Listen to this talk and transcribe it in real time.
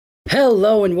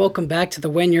Hello and welcome back to the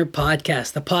When You're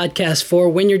podcast, the podcast for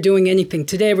when you're doing anything.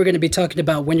 Today we're going to be talking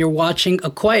about when you're watching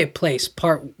A Quiet Place,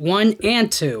 part 1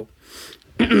 and 2.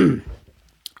 A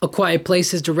Quiet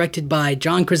Place is directed by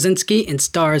John Krasinski and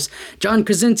stars John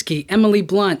Krasinski, Emily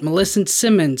Blunt, Millicent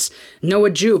Simmonds, Noah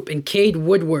Jupe, and Cade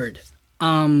Woodward.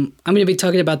 I'm going to be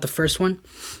talking about the first one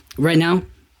right now.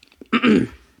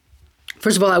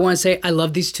 First of all, I want to say I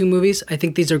love these two movies. I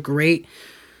think these are great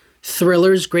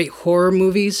thrillers, great horror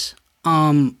movies.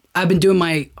 I've been doing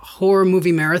my horror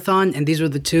movie marathon, and these were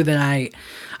the two that I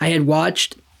had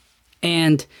watched,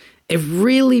 and it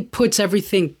really puts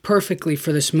everything perfectly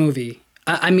for this movie.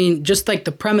 I mean, just like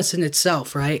the premise in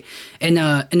itself, right? In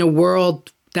a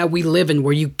world that we live in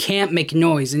where you can't make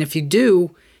noise, and if you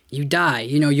do, you die.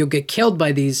 You know, you'll get killed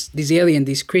by these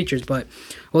these creatures, but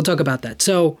we'll talk about that.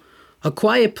 So, A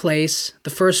Quiet Place,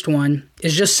 the first one,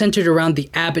 is just centered around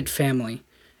the Abbott family.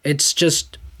 It's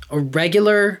just a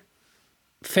regular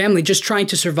family just trying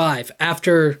to survive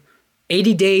after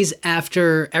 80 days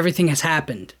after everything has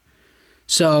happened.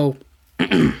 So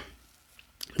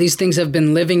these things have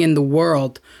been living in the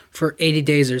world for 80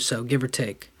 days or so, give or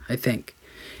take, I think.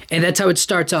 And that's how it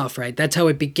starts off, right? That's how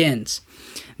it begins.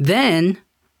 Then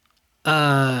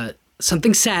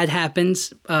something sad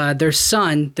happens. Their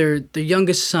son, their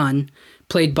youngest son,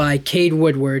 played by Cade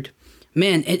Woodward,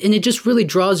 man, and it just really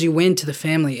draws you into the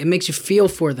family. It makes you feel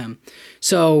for them.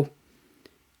 So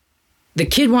the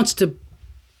kid wants to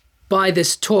buy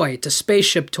this toy. It's a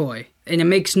spaceship toy, and it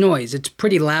makes noise. It's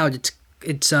pretty loud.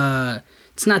 It's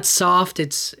not soft.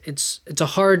 It's a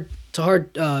hard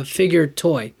figure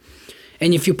toy.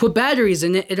 And if you put batteries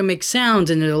in it, it'll make sounds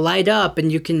and it'll light up,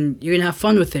 and you can have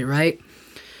fun with it, right?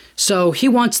 So he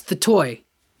wants the toy,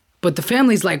 but the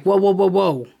family's like,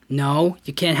 whoa. No,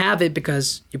 you can't have it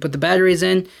because you put the batteries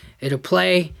in, it'll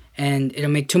play, and it'll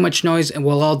make too much noise, and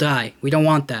we'll all die. We don't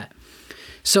want that.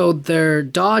 So their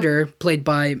daughter, played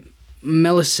by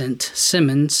Millicent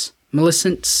Simmonds,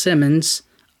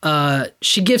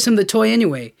 she gives him the toy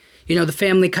anyway. You know, the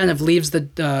family kind of leaves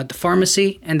the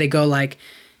pharmacy, and they go like,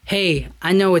 hey,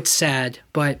 I know it's sad,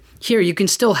 but here, you can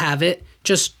still have it,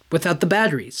 just without the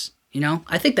batteries. You know,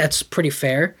 I think that's pretty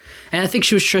fair. And I think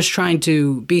she was just trying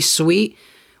to be sweet.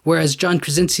 Whereas John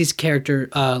Krasinski's character,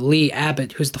 Lee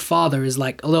Abbott, who's the father, is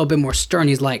like a little bit more stern.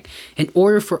 He's like, in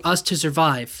order for us to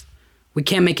survive, we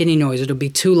can't make any noise. It'll be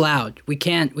too loud. We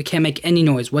can't make any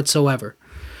noise whatsoever.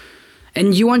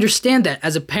 And you understand that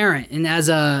as a parent and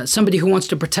as somebody who wants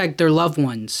to protect their loved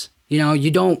ones. You know, you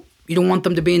don't want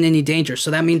them to be in any danger. So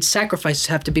that means sacrifices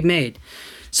have to be made.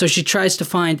 So she tries to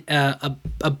find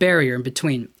a barrier in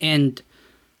between. And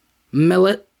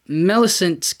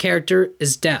Millicent's character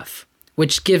is deaf,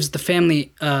 which gives the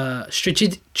family a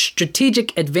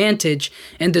strategic advantage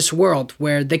in this world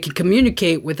where they can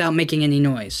communicate without making any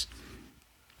noise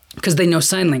because they know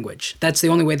sign language. That's the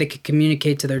only way they can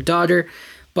communicate to their daughter.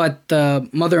 But the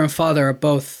mother and father are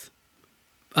both,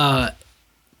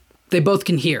 they both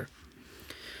can hear.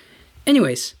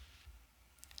 Anyways,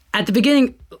 at the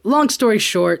beginning, long story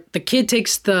short, the kid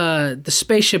takes the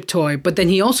spaceship toy, but then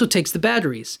he also takes the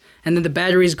batteries. And then the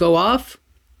batteries go off.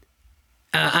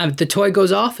 The toy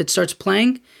goes off, it starts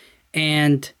playing,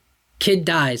 and kid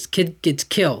dies. Kid gets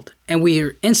killed. And we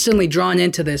are instantly drawn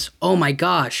into this, oh my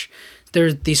gosh,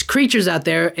 there's these creatures out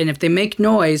there, and if they make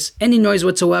noise, any noise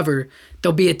whatsoever,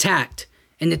 they'll be attacked.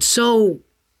 And it's so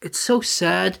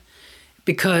sad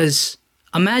because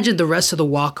imagine the rest of the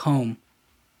walk home.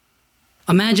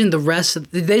 Imagine the rest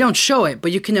of, they don't show it,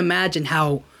 but you can imagine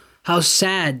how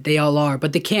sad they all are,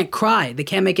 but they can't cry. They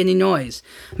can't make any noise.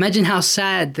 Imagine how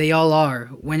sad they all are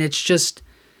when it's just,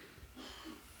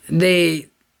 they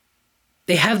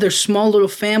have their small little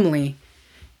family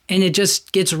and it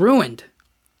just gets ruined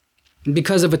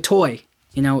because of a toy.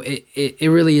 You know, it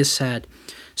really is sad.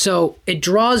 So it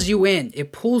draws you in.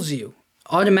 It pulls you.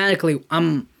 Automatically,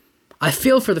 I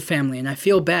feel for the family and I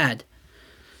feel bad.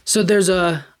 So there's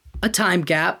a time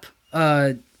gap.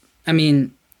 A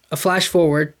flash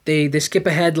forward, they skip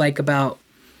ahead like about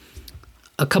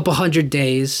a couple hundred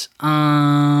days.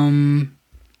 I'll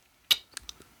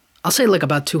say like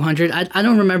about 200. I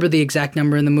don't remember the exact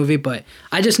number in the movie, but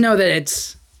I just know that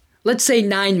it's, let's say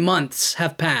 9 months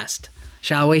have passed,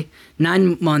 shall we?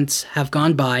 9 months have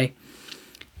gone by,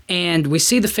 and we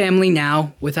see the family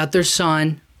now without their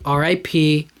son,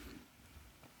 R.I.P.,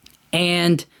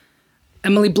 and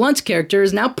Emily Blunt's character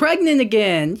is now pregnant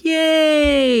again.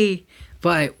 Yay!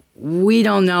 But we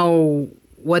don't know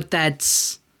what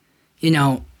that's,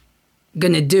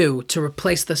 gonna do to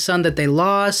replace the son that they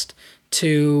lost,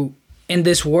 to, in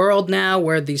this world now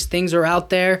where these things are out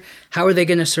there, how are they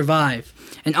gonna survive?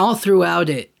 And all throughout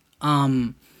it,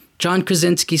 John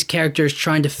Krasinski's character is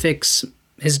trying to fix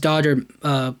his daughter,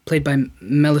 played by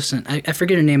Millicent. I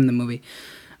forget her name in the movie.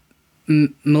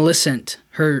 Millicent,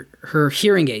 her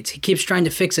hearing aids. He keeps trying to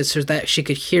fix it so that she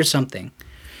could hear something.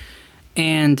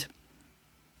 And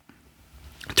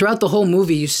throughout the whole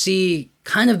movie, you see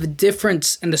kind of the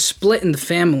difference and the split in the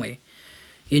family.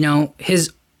 You know,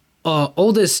 his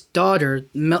oldest daughter,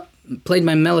 played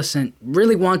by Millicent,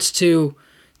 really wants to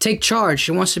take charge.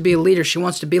 She wants to be a leader. She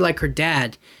wants to be like her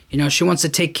dad. You know, she wants to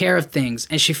take care of things.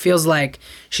 And she feels like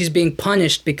she's being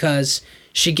punished because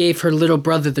she gave her little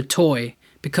brother the toy.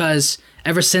 Because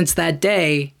ever since that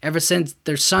day, ever since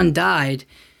their son died,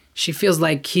 she feels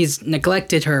like he's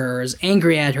neglected her or is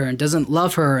angry at her and doesn't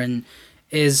love her and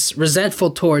is resentful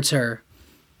towards her.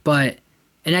 But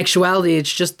in actuality,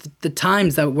 it's just the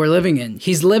times that we're living in.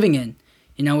 He's living in.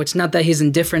 You know, it's not that he's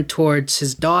indifferent towards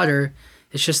his daughter.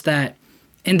 It's just that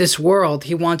in this world,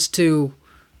 he wants to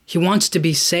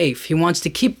be safe. He wants to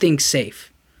keep things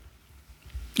safe.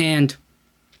 And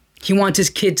he wants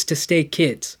his kids to stay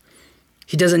kids.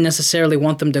 He doesn't necessarily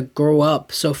want them to grow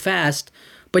up so fast,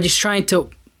 but he's trying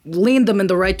to lean them in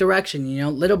the right direction, you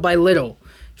know, little by little.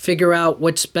 Figure out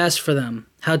what's best for them,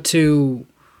 how to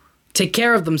take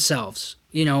care of themselves.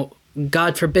 You know,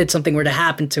 God forbid something were to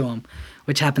happen to them,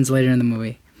 which happens later in the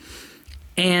movie.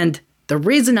 And the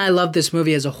reason I love this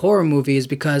movie as a horror movie is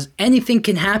because anything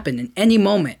can happen in any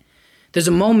moment. There's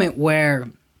a moment where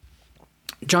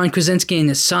John Krasinski and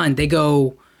his son, they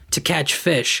go to catch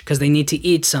fish because they need to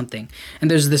eat something. And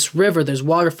there's this river, there's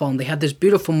waterfall, and they have this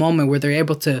beautiful moment where they're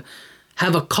able to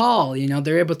have a call, you know,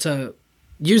 they're able to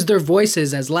use their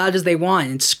voices as loud as they want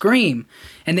and scream.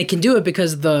 And they can do it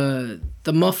because the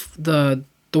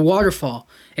waterfall,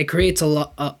 it creates a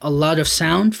lot of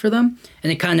sound for them, and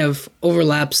it kind of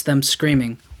overlaps them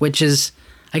screaming, which is,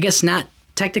 I guess, not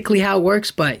technically how it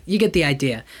works, but you get the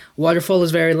idea. Waterfall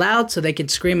is very loud, so they can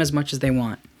scream as much as they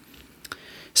want.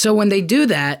 So when they do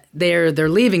that, they're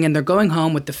leaving and they're going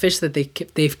home with the fish that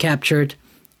they've captured,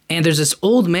 and there's this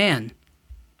old man,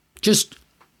 just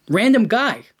random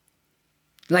guy.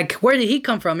 Like, where did he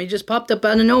come from? He just popped up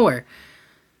out of nowhere.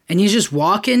 And he's just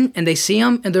walking, and they see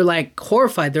him, and they're, like,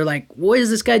 horrified. They're like, what is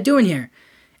this guy doing here?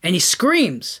 And he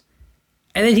screams.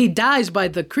 And then he dies by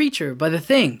the creature, by the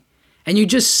thing. And you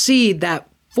just see that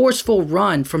forceful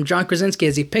run from John Krasinski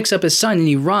as he picks up his son and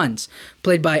he runs,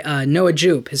 played by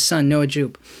Jupe, his son,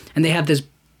 Jupe. And they have this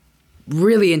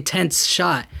really intense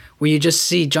shot where you just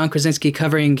see John Krasinski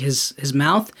covering his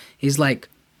mouth. He's like,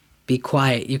 be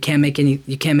quiet. You can't make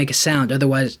a sound,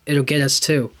 otherwise it'll get us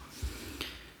too.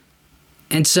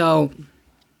 And so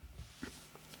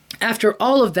after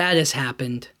all of that has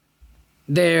happened,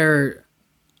 their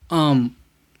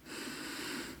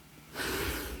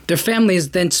family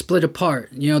is then split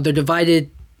apart. You know, they're divided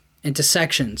into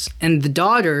sections. And the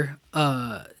daughter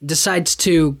decides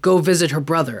to go visit her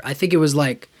brother. I think it was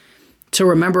like to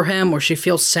remember him, or she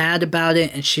feels sad about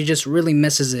it, and she just really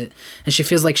misses it. And she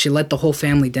feels like she let the whole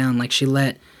family down, like she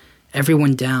let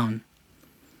everyone down.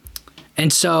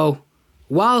 And so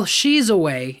while she's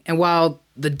away, and while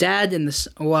the dad and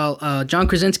John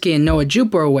Krasinski and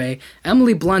Jupe are away,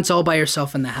 Emily Blunt's all by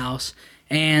herself in the house,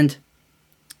 and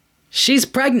she's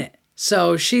pregnant.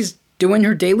 So she's doing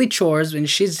her daily chores, and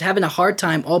she's having a hard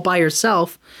time all by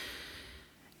herself.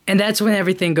 And that's when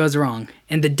everything goes wrong.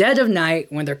 In the dead of night,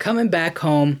 when they're coming back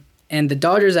home, and the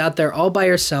daughter's out there all by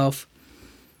herself,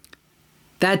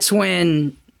 that's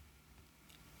when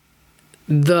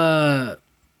all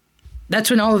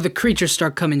of the creatures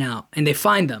start coming out, and they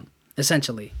find them,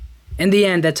 essentially. In the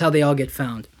end, that's how they all get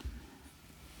found.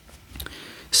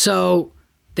 So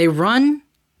they run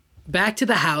back to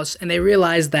the house, and they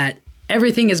realize that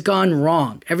everything has gone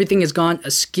wrong. Everything has gone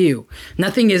askew.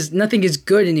 Nothing is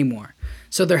good anymore.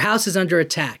 So their house is under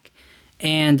attack,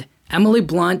 and Emily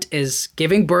Blunt is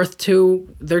giving birth to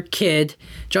their kid.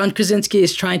 John Krasinski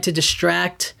is trying to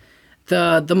distract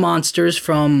the monsters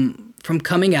from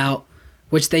coming out,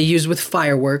 which they use with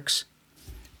fireworks.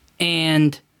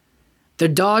 And their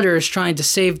daughter is trying to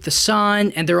save the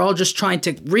son, and they're all just trying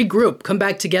to regroup, come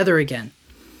back together again.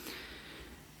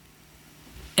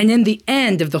 And in the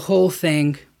end of the whole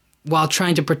thing, while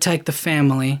trying to protect the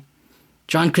family,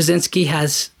 John Krasinski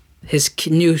has his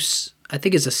new, I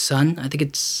think it's a son. I think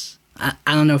it's, I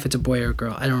don't know if it's a boy or a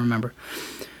girl. I don't remember.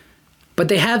 But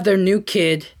they have their new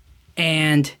kid,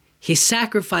 and he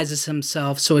sacrifices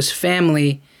himself so his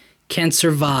family can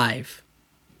survive.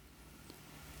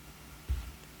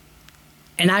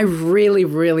 And I really,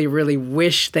 really, really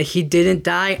wish that he didn't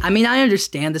die. I mean, I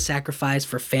understand the sacrifice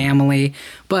for family,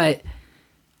 but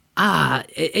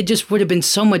it just would have been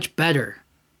so much better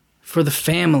for the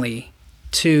family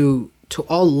to to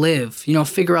all live,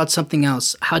 figure out something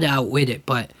else, how to outwit it.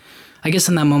 But I guess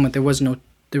in that moment there was no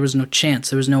chance,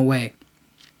 there was no way.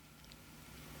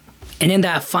 And in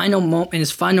that in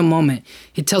his final moment,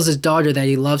 he tells his daughter that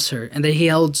he loves her and that he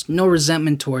holds no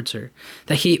resentment towards her,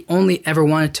 that he only ever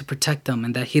wanted to protect them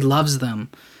and that he loves them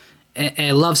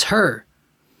and loves her.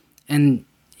 And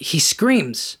he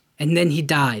screams and then he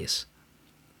dies.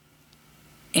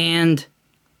 And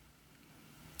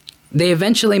they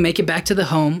eventually make it back to the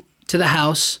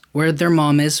house where their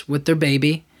mom is with their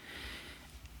baby.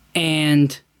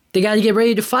 And they got to get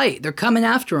ready to fight. They're coming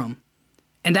after him.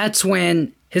 And that's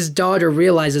when his daughter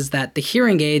realizes that the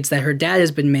hearing aids that her dad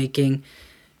has been making,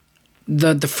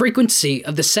 the frequency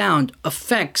of the sound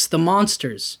affects the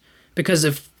monsters. Because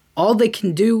if all they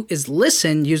can do is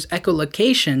listen, use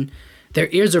echolocation, their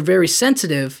ears are very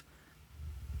sensitive.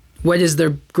 What is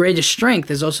their greatest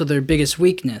strength is also their biggest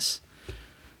weakness.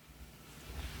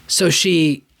 So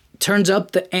she turns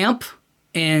up the amp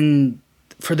and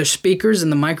for their speakers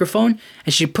and the microphone,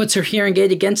 and she puts her hearing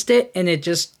aid against it, and it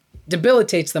just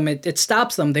debilitates them. It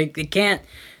stops them. They can't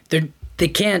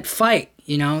fight.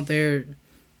 They're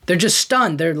just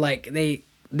stunned. They're like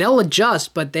they'll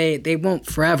adjust, but they won't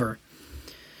forever.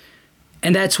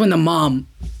 And that's when the mom,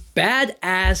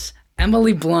 badass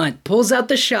Emily Blunt, pulls out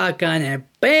the shotgun and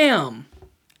bam!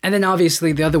 And then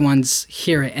obviously the other ones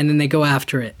hear it and then they go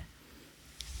after it.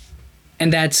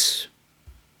 And that's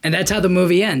how the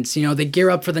movie ends. They gear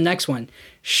up for the next one.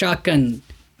 Shotgun.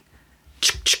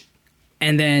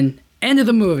 And then end of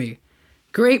the movie.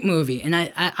 Great movie. And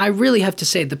I really have to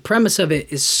say the premise of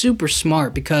it is super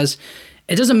smart because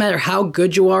it doesn't matter how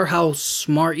good you are, how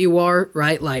smart you are,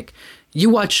 right? Like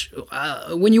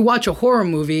when you watch a horror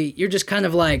movie, you're just kind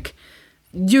of like,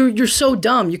 you're so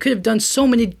dumb. You could have done so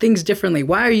many things differently.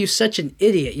 Why are you such an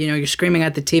idiot? You're screaming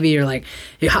at the TV. You're like,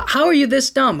 how are you this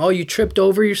dumb? Oh, you tripped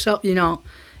over yourself.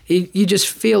 You just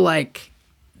feel like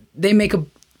they make a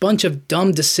bunch of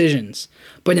dumb decisions.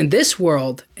 But in this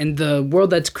world, in the world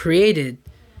that's created,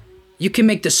 you can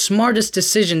make the smartest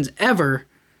decisions ever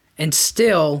and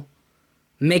still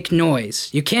make noise.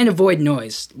 You can't avoid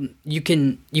noise. You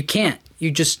can't.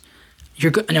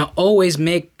 You're going to always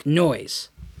make noise.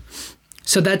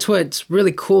 So that's what's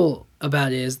really cool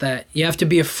about it, is that you have to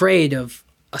be afraid of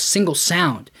a single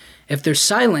sound. If there's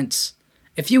silence,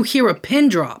 if you hear a pin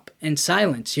drop in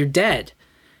silence, you're dead.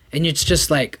 And it's just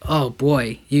like, oh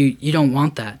boy, you don't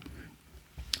want that.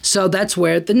 So that's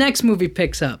where the next movie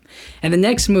picks up. And the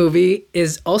next movie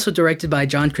is also directed by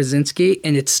John Krasinski,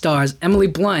 and it stars Emily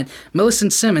Blunt,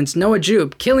 Millicent Simmonds, Noah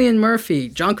Jupe, Cillian Murphy.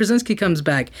 John Krasinski comes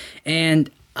back. And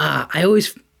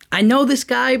I know this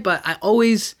guy, but I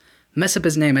always mess up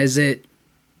his name. Is it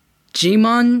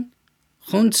Djimon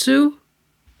Hounsou?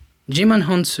 Djimon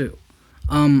Hounsou.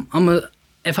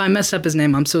 If I mess up his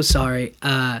name, I'm so sorry.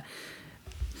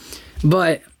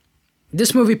 But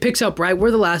this movie picks up right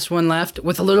where the last one left,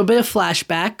 with a little bit of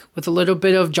flashback, with a little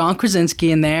bit of John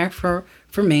Krasinski in there for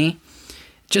me,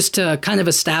 just to kind of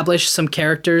establish some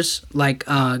characters. Like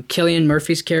Cillian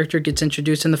Murphy's character gets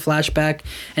introduced in the flashback,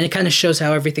 and it kind of shows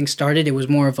how everything started. It was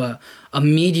more of a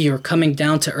meteor coming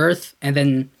down to Earth, and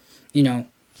then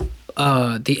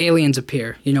the aliens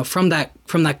appear, from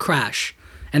that crash,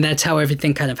 and that's how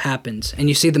everything kind of happens. And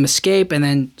you see them escape, and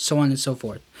then so on and so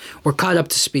forth. We're caught up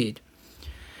to speed.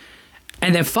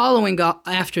 And then following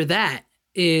after that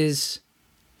is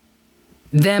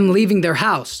them leaving their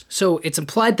house. So it's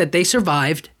implied that they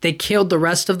survived, they killed the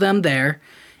rest of them there,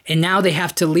 and now they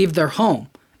have to leave their home.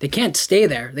 They can't stay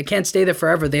there. They can't stay there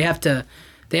forever. They have to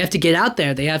get out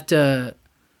there. They have to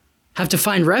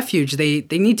find refuge. They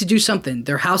need to do something.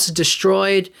 Their house is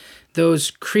destroyed.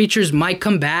 Those creatures might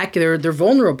come back. They're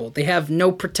vulnerable. They have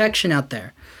no protection out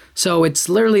there. So it's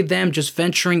literally them just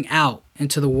venturing out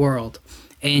into the world.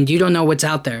 And you don't know what's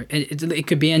out there. It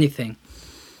could be anything.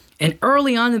 And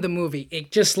early on in the movie, it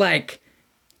just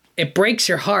it breaks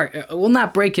your heart. Well,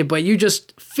 not break it, but you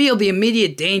just feel the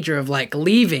immediate danger of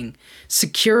leaving,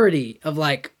 security, of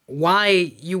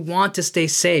why you want to stay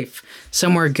safe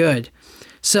somewhere good.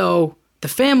 So the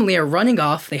family are running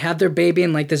off. They have their baby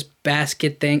in this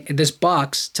basket thing, this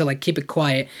box to keep it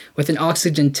quiet with an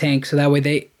oxygen tank so that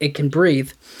way it can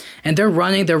breathe. And they're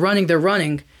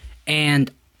running.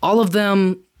 And all of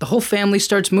them, the whole family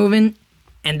starts moving,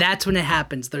 and that's when it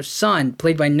happens. Their son,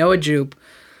 played by Noah Jupe,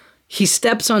 he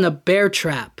steps on a bear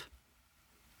trap.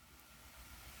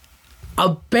 A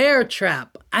bear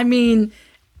trap. I mean,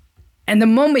 and the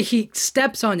moment he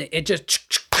steps on it, it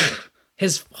just,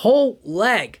 his whole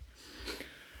leg.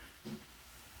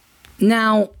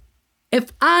 Now,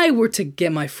 if I were to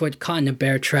get my foot caught in a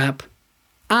bear trap,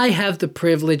 I have the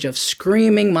privilege of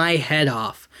screaming my head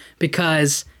off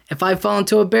because if I fall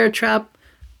into a bear trap,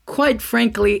 quite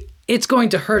frankly, it's going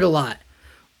to hurt a lot.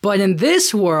 But in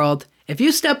this world, if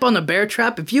you step on a bear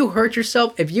trap, if you hurt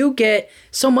yourself, if you get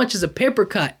so much as a paper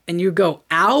cut and you go,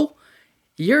 ow,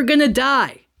 you're gonna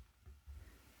die.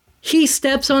 He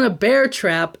steps on a bear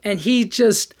trap and he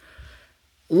just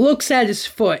looks at his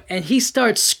foot and he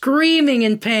starts screaming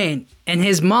in pain. And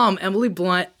his mom, Emily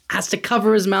Blunt, has to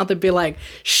cover his mouth and be like,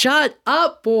 shut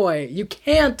up, boy. You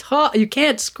can't talk. You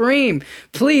can't scream.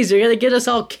 Please, you're going to get us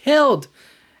all killed.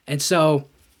 And so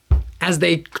as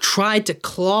they tried to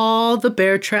claw the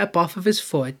bear trap off of his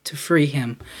foot to free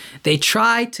him, they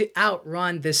tried to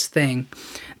outrun this thing.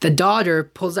 The daughter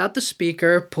pulls out the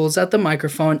speaker, pulls out the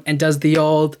microphone, and does the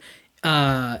old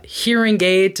hearing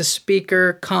aid to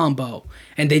speaker combo.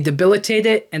 And they debilitate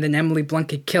it, and then Emily Blunt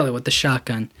could kill it with the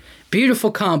shotgun.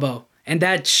 Beautiful combo. And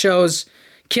that shows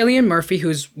Cillian Murphy,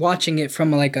 who's watching it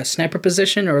from like a sniper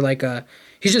position or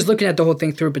he's just looking at the whole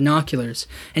thing through binoculars.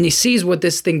 And he sees what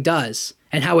this thing does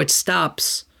and how it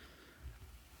stops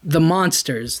the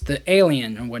monsters, the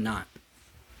alien and whatnot.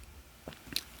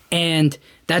 And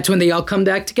that's when they all come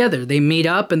back together. They meet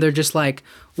up and they're just like,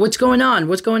 what's going on?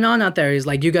 What's going on out there? He's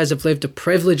like, you guys have lived a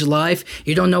privileged life.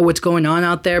 You don't know what's going on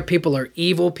out there. People are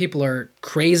evil. People are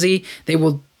crazy.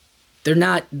 They're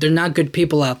not good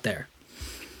people out there.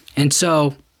 And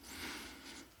so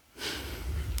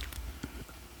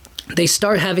they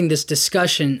start having this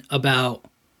discussion about,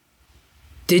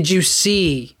 did you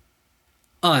see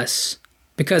us?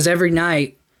 Because every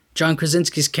night, John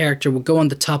Krasinski's character would go on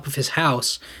the top of his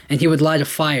house and he would light a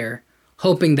fire,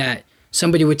 hoping that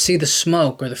somebody would see the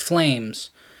smoke or the flames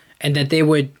and that they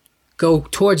would go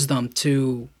towards them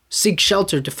to seek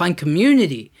shelter, to find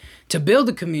community, to build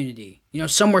a community,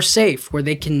 somewhere safe where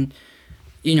they can,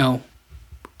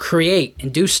 create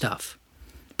and do stuff.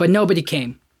 But nobody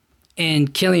came.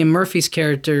 And Cillian Murphy's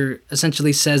character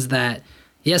essentially says that,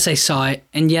 yes, I saw it,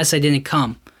 and yes, I didn't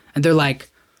come. And they're like,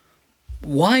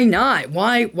 why not?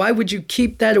 Why would you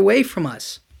keep that away from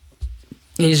us?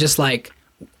 And he's just like,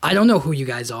 I don't know who you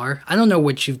guys are. I don't know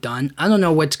what you've done. I don't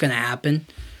know what's going to happen.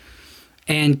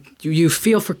 And you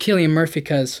feel for Cillian Murphy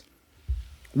because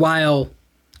while,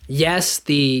 yes,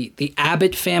 the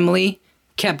Abbott family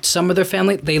kept some of their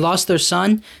family, they lost their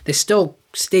son, they still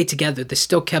stayed together. They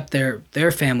still kept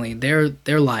their family,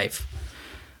 their life.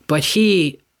 But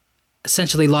he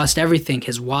essentially lost everything.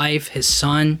 His wife, his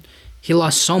son, he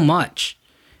lost so much.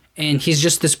 And he's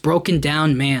just this broken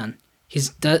down man.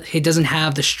 He doesn't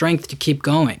have the strength to keep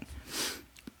going.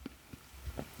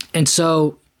 And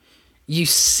so you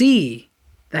see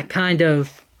that kind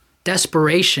of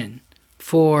desperation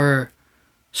for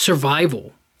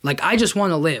survival. Like, I just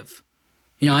want to live.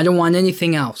 I don't want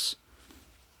anything else.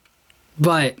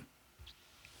 But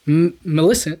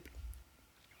Millicent,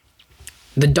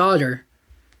 the daughter,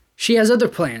 she has other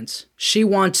plans. She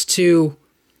wants to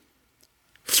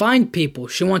find people.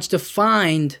 She wants to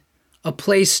find a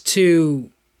place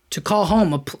to call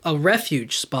home, a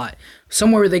refuge spot,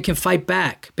 somewhere where they can fight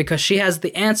back, because she has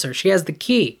the answer. She has the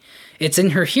key. It's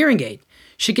in her hearing aid.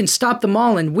 She can stop them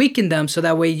all and weaken them so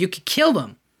that way you could kill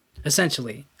them,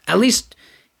 essentially. At least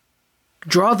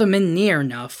draw them in near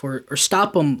enough or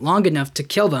stop them long enough to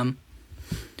kill them.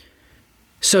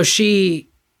 So she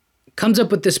comes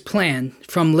up with this plan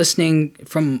from listening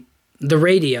from the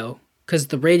radio, because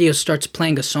the radio starts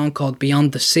playing a song called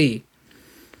Beyond the Sea.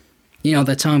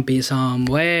 That song, Be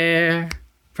Somewhere,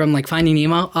 from Finding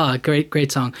Nemo. Oh,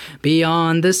 great song.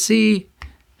 Beyond the sea,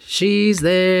 she's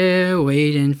there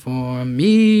waiting for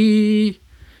me.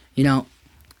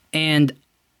 And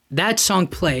that song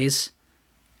plays,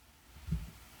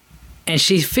 and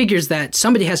she figures that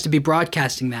somebody has to be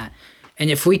broadcasting that. And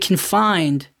if we can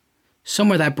find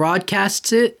somewhere that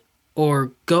broadcasts it,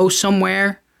 or go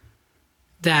somewhere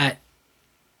that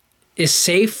is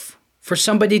safe for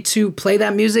somebody to play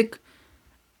that music,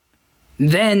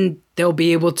 then they'll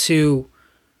be able to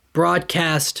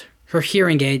broadcast her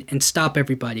hearing aid and stop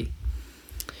everybody.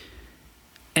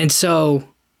 And so,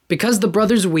 because the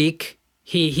brother's weak,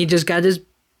 he just got his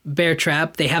bear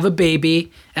trap. They have a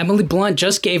baby. Emily Blunt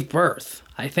just gave birth,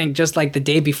 I think, just the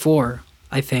day before,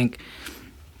 I think,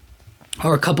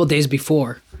 or a couple days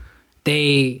before.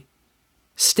 They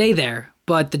stay there,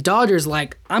 but the daughter's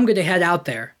like, I'm going to head out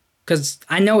there because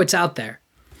I know it's out there.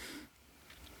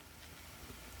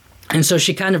 And so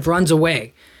she kind of runs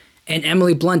away. And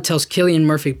Emily Blunt tells Cillian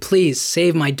Murphy, please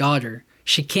save my daughter.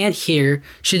 She can't hear.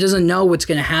 She doesn't know what's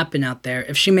going to happen out there.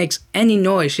 If she makes any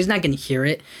noise, she's not going to hear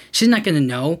it. She's not going to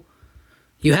know.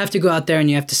 You have to go out there and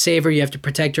you have to save her. You have to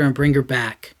protect her and bring her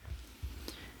back.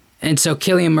 And so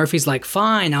Cillian Murphy's like,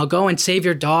 fine, I'll go and save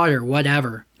your daughter,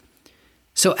 whatever.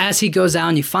 So as he goes out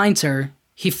and he finds her,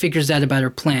 he figures out about her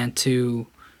plan to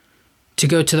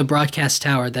go to the broadcast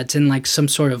tower that's in like some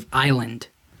sort of island.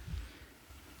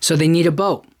 So they need a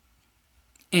boat.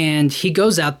 And he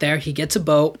goes out there, he gets a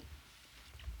boat,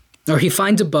 or he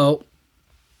finds a boat,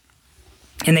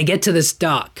 and they get to this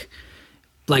dock,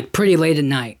 like pretty late at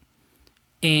night.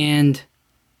 And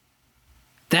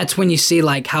that's when you see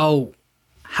like how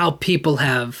people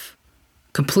have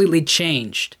completely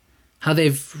changed, how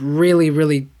they've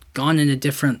really gone in a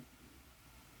different.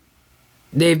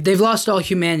 They've lost all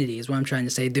humanity, is what I'm trying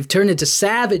to say. They've turned into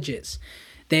savages.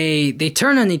 They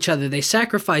turn on each other. They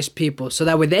sacrifice people so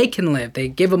that way they can live. They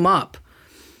give them up.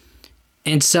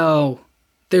 And so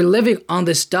they're living on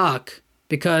this dock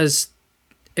because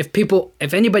if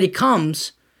anybody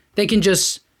comes, they can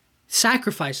just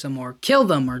sacrifice them or kill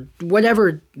them or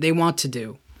whatever they want to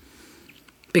do.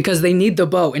 Because they need the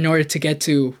boat in order to get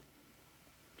to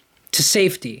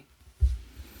safety.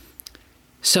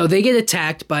 So they get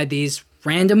attacked by these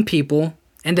random people,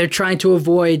 and they're trying to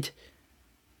avoid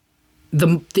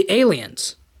the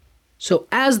aliens. So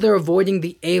as they're avoiding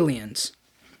the aliens,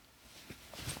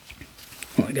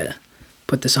 I gotta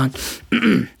put this on.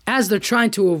 As they're trying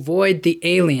to avoid the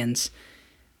aliens,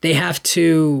 they have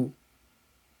to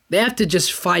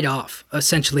just fight off,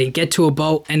 essentially, get to a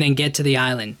boat and then get to the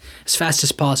island as fast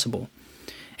as possible.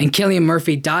 And Cillian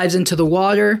Murphy dives into the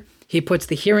water. He puts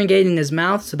the hearing aid in his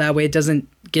mouth so that way it doesn't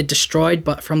get destroyed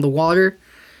but from the water.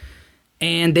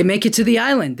 And they make it to the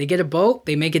island. They get a boat.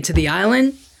 They make it to the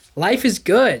island. Life is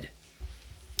good.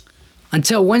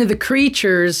 Until one of the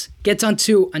creatures gets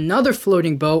onto another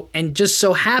floating boat and just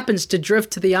so happens to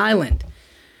drift to the island.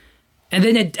 And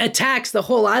then it attacks the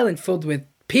whole island filled with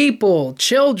people,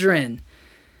 children.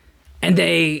 And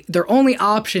their only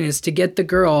option is to get the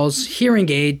girl's hearing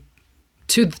aid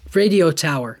to the radio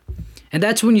tower. And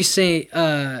that's when you say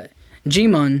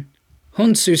Djimon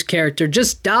Hounsou's character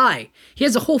just die. He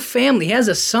has a whole family. He has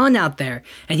a son out there.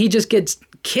 And he just gets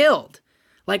killed.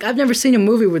 Like, I've never seen a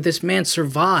movie where this man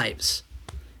survives.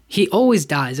 He always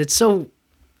dies. It's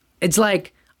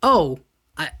like,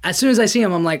 as soon as I see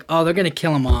him, I'm like, oh, they're going to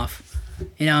kill him off.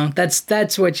 You know,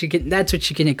 that's what you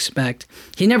can expect.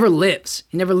 He never lives.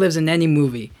 He never lives in any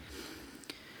movie.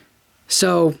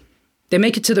 So they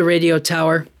make it to the radio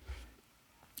tower.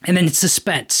 And then it's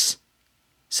suspense.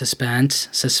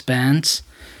 Suspense.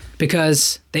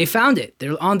 Because they found it.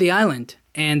 They're on the island.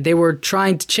 And they were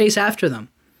trying to chase after them.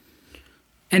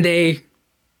 And they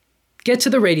get to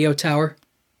the radio tower.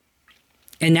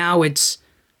 And now it's,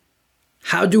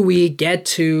 how do we get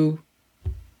to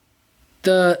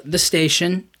the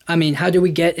station? I mean, how do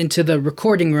we get into the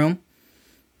recording room,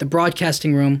 the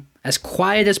broadcasting room, as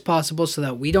quiet as possible so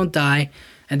that we don't die.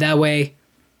 And that way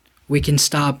we can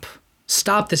stop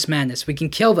this madness. We can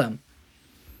kill them.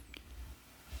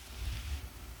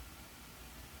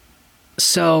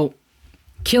 So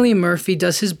Cillian Murphy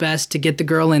does his best to get the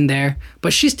girl in there,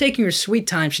 but she's taking her sweet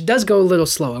time. She does go a little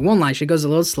slow. I won't lie, she goes a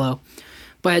little slow.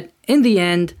 But in the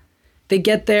end, they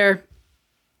get there.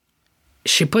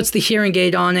 She puts the hearing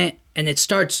aid on it, and it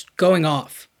starts going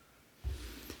off.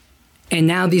 And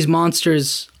now these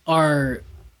monsters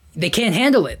they can't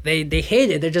handle it. They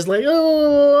hate it. They're just like,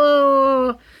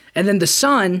 oh. And then the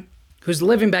son, who's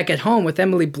living back at home with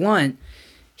Emily Blunt,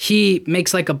 he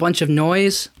makes like a bunch of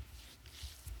noise.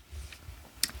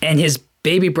 And his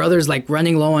baby brother's like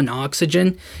running low on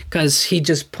oxygen because he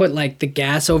just put like the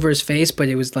gas over his face, but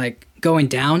it was like going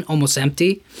down, almost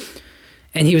empty.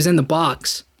 And he was in the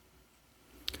box.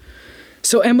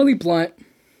 So Emily Blunt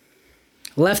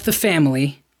left the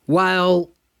family while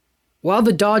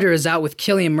the daughter is out with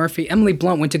Cillian Murphy. Emily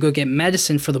Blunt went to go get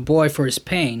medicine for the boy for his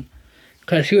pain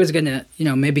because he was going to,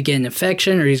 maybe get an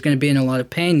infection or he's going to be in a lot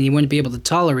of pain and he wouldn't be able to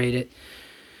tolerate it.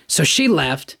 So she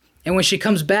left. And when she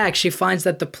comes back, she finds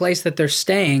that the place that they're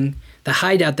staying, the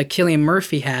hideout that Cillian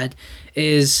Murphy had,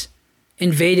 is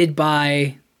invaded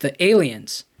by the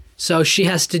aliens. So she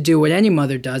has to do what any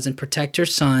mother does and protect her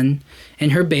son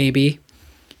and her baby.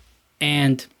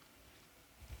 And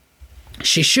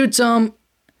she shoots them.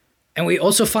 And we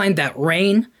also find that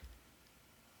rain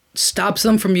stops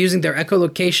them from using their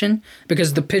echolocation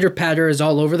because the pitter-patter is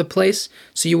all over the place.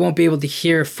 So you won't be able to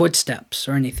hear footsteps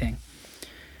or anything.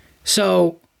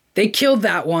 So they killed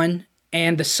that one,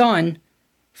 and the son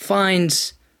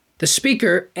finds the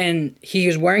speaker, and he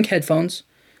is wearing headphones,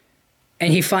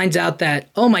 and he finds out that,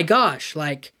 oh my gosh,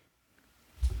 like,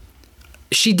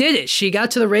 she did it. She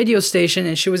got to the radio station,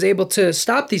 and she was able to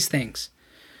stop these things.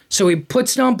 So he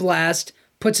puts it on blast,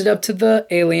 puts it up to the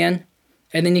alien,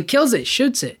 and then he kills it,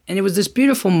 shoots it. And it was this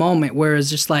beautiful moment where it's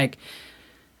just like,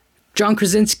 John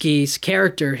Krasinski's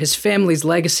character, his family's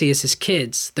legacy is his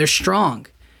kids. They're strong.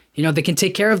 You know, they can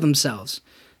take care of themselves.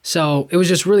 So it was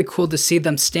just really cool to see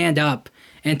them stand up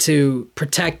and to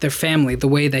protect their family the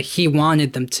way that he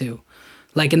wanted them to.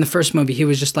 Like in the first movie, he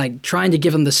was just like trying to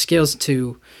give them the skills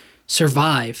to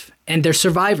survive. And they're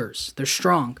survivors. They're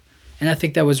strong. And I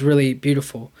think that was really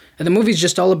beautiful. And the movie's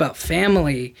just all about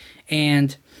family.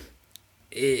 And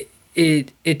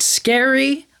it's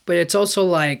scary, but it's also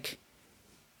like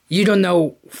you don't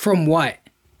know from what.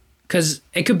 Because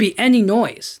it could be any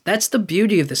noise. That's the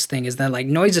beauty of this thing, is that like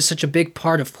noise is such a big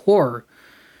part of horror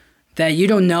that you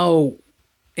don't know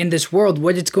in this world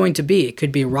what it's going to be. It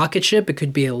could be a rocket ship. It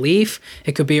could be a leaf.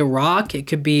 It could be a rock. It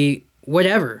could be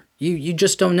whatever. You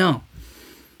just don't know.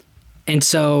 And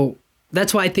so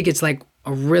that's why I think it's like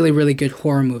a really, really good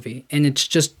horror movie. And it's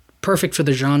just perfect for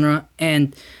the genre.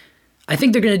 And I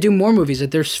think they're going to do more movies.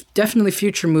 There's definitely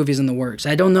future movies in the works.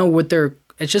 I don't know what they're...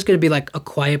 It's just going to be like a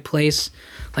Quiet Place,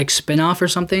 like spin-off or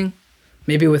something.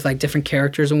 Maybe with like different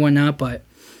characters and whatnot. But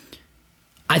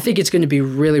I think it's going to be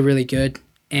really, really good.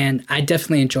 And I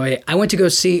definitely enjoy it. I went to go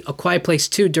see A Quiet Place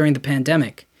 2 during the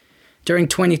pandemic. During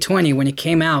 2020, when it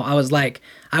came out, I was like,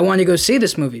 I want to go see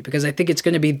this movie because I think it's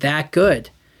going to be that good.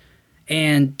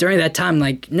 And during that time,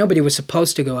 like, nobody was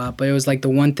supposed to go out, but it was like the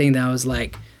one thing that I was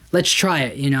like, let's try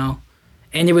it, you know?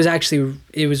 And it was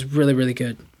really, really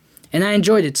good. And I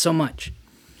enjoyed it so much.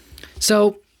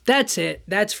 So that's it.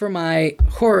 That's for my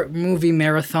horror movie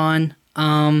marathon.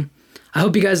 I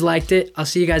hope you guys liked it. I'll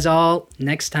see you guys all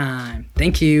next time.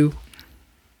 Thank you.